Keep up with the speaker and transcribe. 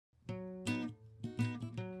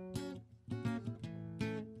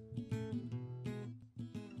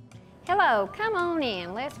Hello, come on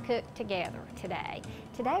in, let's cook together today.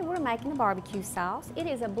 Today we're making a barbecue sauce. It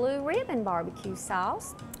is a blue ribbon barbecue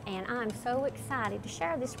sauce, and I'm so excited to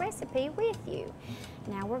share this recipe with you.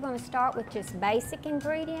 Now we're going to start with just basic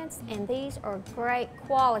ingredients, and these are great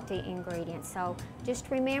quality ingredients. So just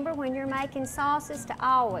remember when you're making sauces to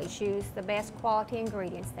always use the best quality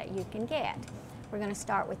ingredients that you can get. We're going to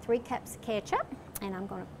start with 3 cups of ketchup, and I'm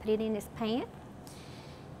going to put it in this pan.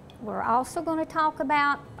 We're also going to talk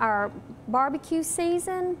about our barbecue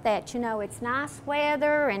season, that it's nice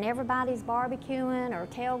weather and everybody's barbecuing or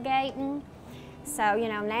tailgating. So,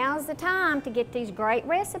 now's the time to get these great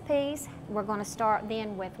recipes. We're going to start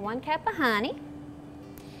then with 1 cup of honey.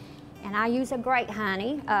 And I use a great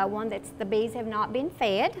honey, one that's the bees have not been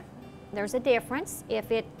fed. There's a difference. If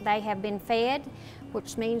they have been fed,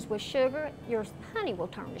 which means with sugar, your honey will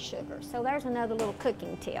turn to sugar. So there's another little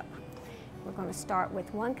cooking tip. We're going to start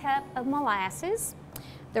with 1 cup of molasses.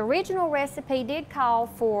 The original recipe did call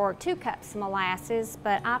for 2 cups of molasses,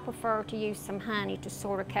 but I prefer to use some honey to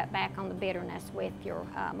sort of cut back on the bitterness with your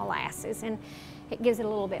molasses, and it gives it a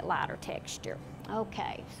little bit lighter texture.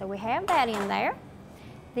 Okay, so we have that in there.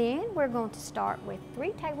 Then we're going to start with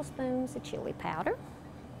 3 tablespoons of chili powder.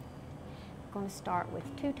 We're going to start with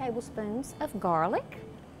 2 tablespoons of garlic,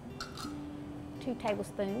 2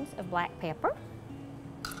 tablespoons of black pepper.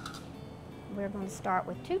 We're going to start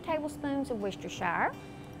with 2 tablespoons of Worcestershire,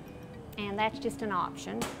 and that's just an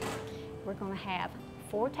option. We're going to have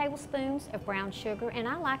 4 tablespoons of brown sugar, and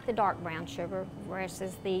I like the dark brown sugar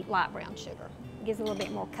versus the light brown sugar. It gives a little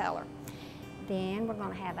bit more color. Then we're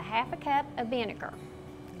going to have a ½ cup of vinegar.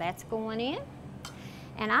 That's going in.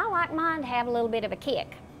 And I like mine to have a little bit of a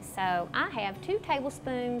kick. So I have 2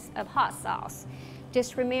 tablespoons of hot sauce.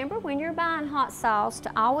 Just remember when you're buying hot sauce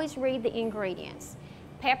to always read the ingredients.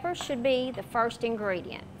 Pepper should be the first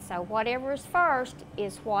ingredient. So whatever is first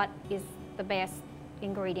is what is the best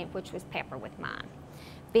ingredient, which was pepper with mine.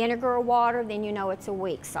 Vinegar or water, then you know it's a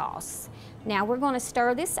weak sauce. Now we're going to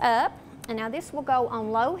stir this up, and now this will go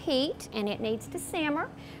on low heat, and it needs to simmer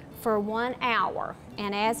for 1 hour.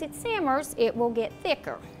 And as it simmers, it will get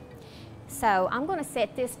thicker. So I'm going to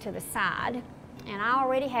set this to the side. And I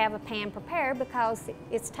already have a pan prepared because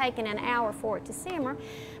it's taken an hour for it to simmer.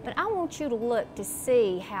 But I want you to look to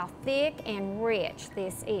see how thick and rich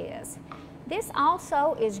this is. This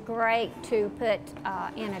also is great to put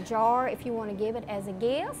in a jar if you want to give it as a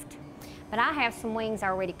gift. But I have some wings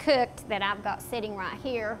already cooked that I've got sitting right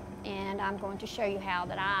here, and I'm going to show you how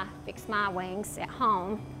that I fix my wings at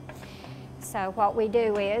home. So what we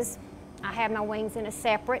do is I have my wings in a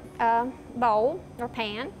separate bowl or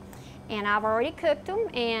pan. And I've already cooked them,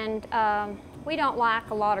 and we don't like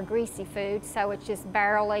a lot of greasy food, so it's just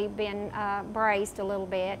barely been braised a little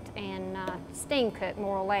bit and steam cooked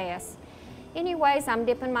more or less. Anyways, I'm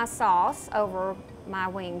dipping my sauce over my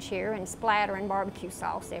wings here and splattering barbecue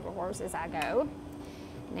sauce everywhere as I go.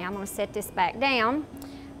 Now I'm going to set this back down.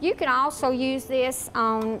 You can also use this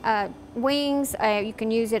on wings. You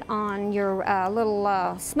can use it on your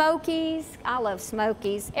little smokies. I love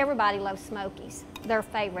smokies. Everybody loves smokies. Their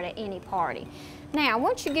favorite at any party. Now,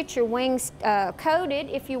 once you get your wings coated,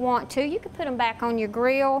 if you want to, you can put them back on your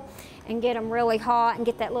grill and get them really hot and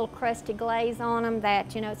get that little crusty glaze on them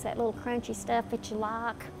that, it's that little crunchy stuff that you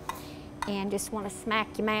like, and just want to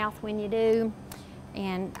smack your mouth when you do.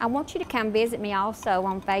 And I want you to come visit me also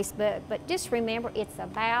on Facebook, but just remember, it's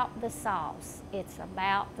about the sauce. It's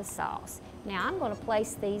about the sauce. Now, I'm going to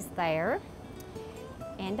place these there.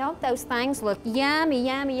 And don't those things look yummy,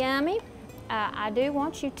 yummy, yummy? I do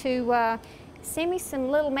want you to send me some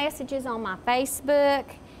little messages on my Facebook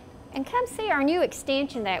and come see our new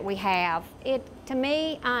extension that we have. To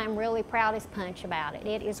me, I'm really proud as punch about it.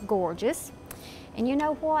 It is gorgeous. And you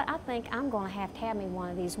know what? I think I'm going to have me one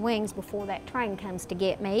of these wings before that train comes to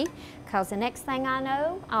get me, because the next thing I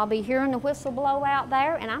know, I'll be hearing the whistle blow out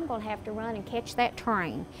there, and I'm going to have to run and catch that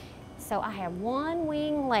train. So I have 1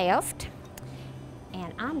 wing left,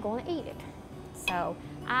 and I'm going to eat it. So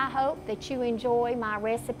I hope that you enjoy my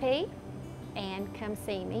recipe and come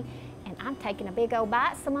see me. And I'm taking a big old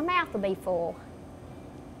bite so my mouth will be full.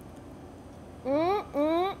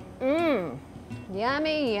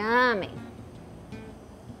 Yummy, yummy.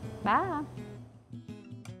 Bye.